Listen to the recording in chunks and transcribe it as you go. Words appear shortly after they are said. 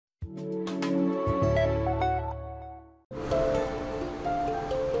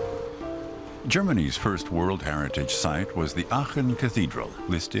Germany's first World Heritage Site was the Aachen Cathedral,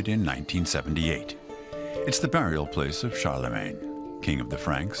 listed in 1978. It's the burial place of Charlemagne, king of the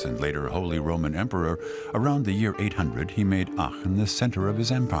Franks and later Holy Roman Emperor. Around the year 800, he made Aachen the center of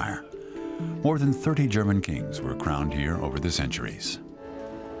his empire. More than 30 German kings were crowned here over the centuries.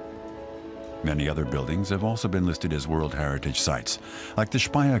 Many other buildings have also been listed as World Heritage Sites, like the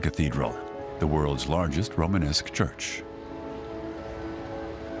Speyer Cathedral, the world's largest Romanesque church.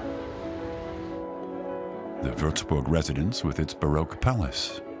 The Würzburg residence with its Baroque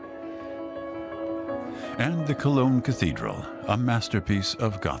palace. And the Cologne Cathedral, a masterpiece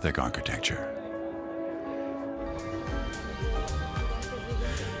of Gothic architecture.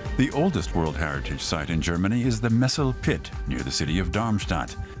 The oldest World Heritage Site in Germany is the Messel Pit, near the city of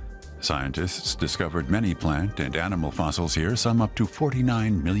Darmstadt. Scientists discovered many plant and animal fossils here, some up to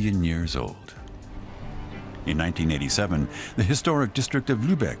 49 million years old. In 1987, the historic district of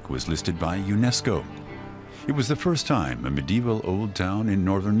Lübeck was listed by UNESCO. It was the first time a medieval old town in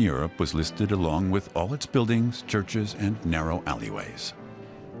northern Europe was listed along with all its buildings, churches, and narrow alleyways.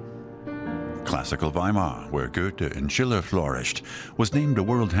 Classical Weimar, where Goethe and Schiller flourished, was named a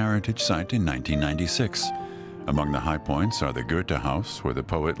World Heritage Site in 1996. Among the high points are the Goethe House, where the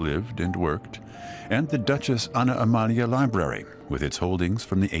poet lived and worked, and the Duchess Anna Amalia Library, with its holdings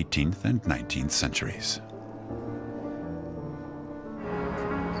from the 18th and 19th centuries.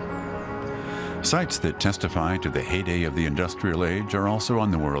 Sites that testify to the heyday of the industrial age are also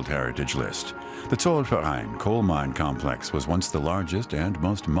on the World Heritage List. The Zollverein coal mine complex was once the largest and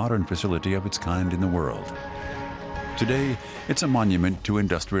most modern facility of its kind in the world. Today, it's a monument to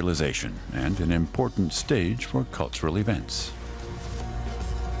industrialization and an important stage for cultural events.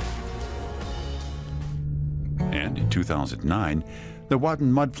 And in 2009, the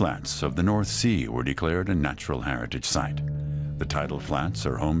Wadden Mudflats of the North Sea were declared a Natural Heritage Site. The tidal flats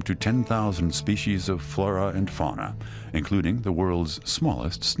are home to 10,000 species of flora and fauna, including the world's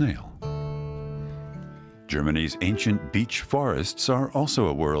smallest snail. Germany's ancient beech forests are also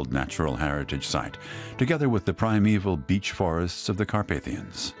a World Natural Heritage Site, together with the primeval beech forests of the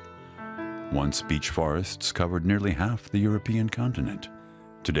Carpathians. Once beech forests covered nearly half the European continent.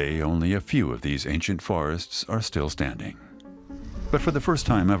 Today, only a few of these ancient forests are still standing. But for the first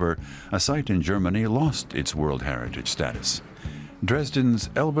time ever, a site in Germany lost its World Heritage status. Dresden's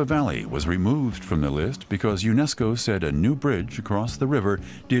Elbe Valley was removed from the list because UNESCO said a new bridge across the river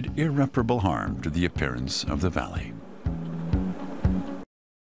did irreparable harm to the appearance of the valley.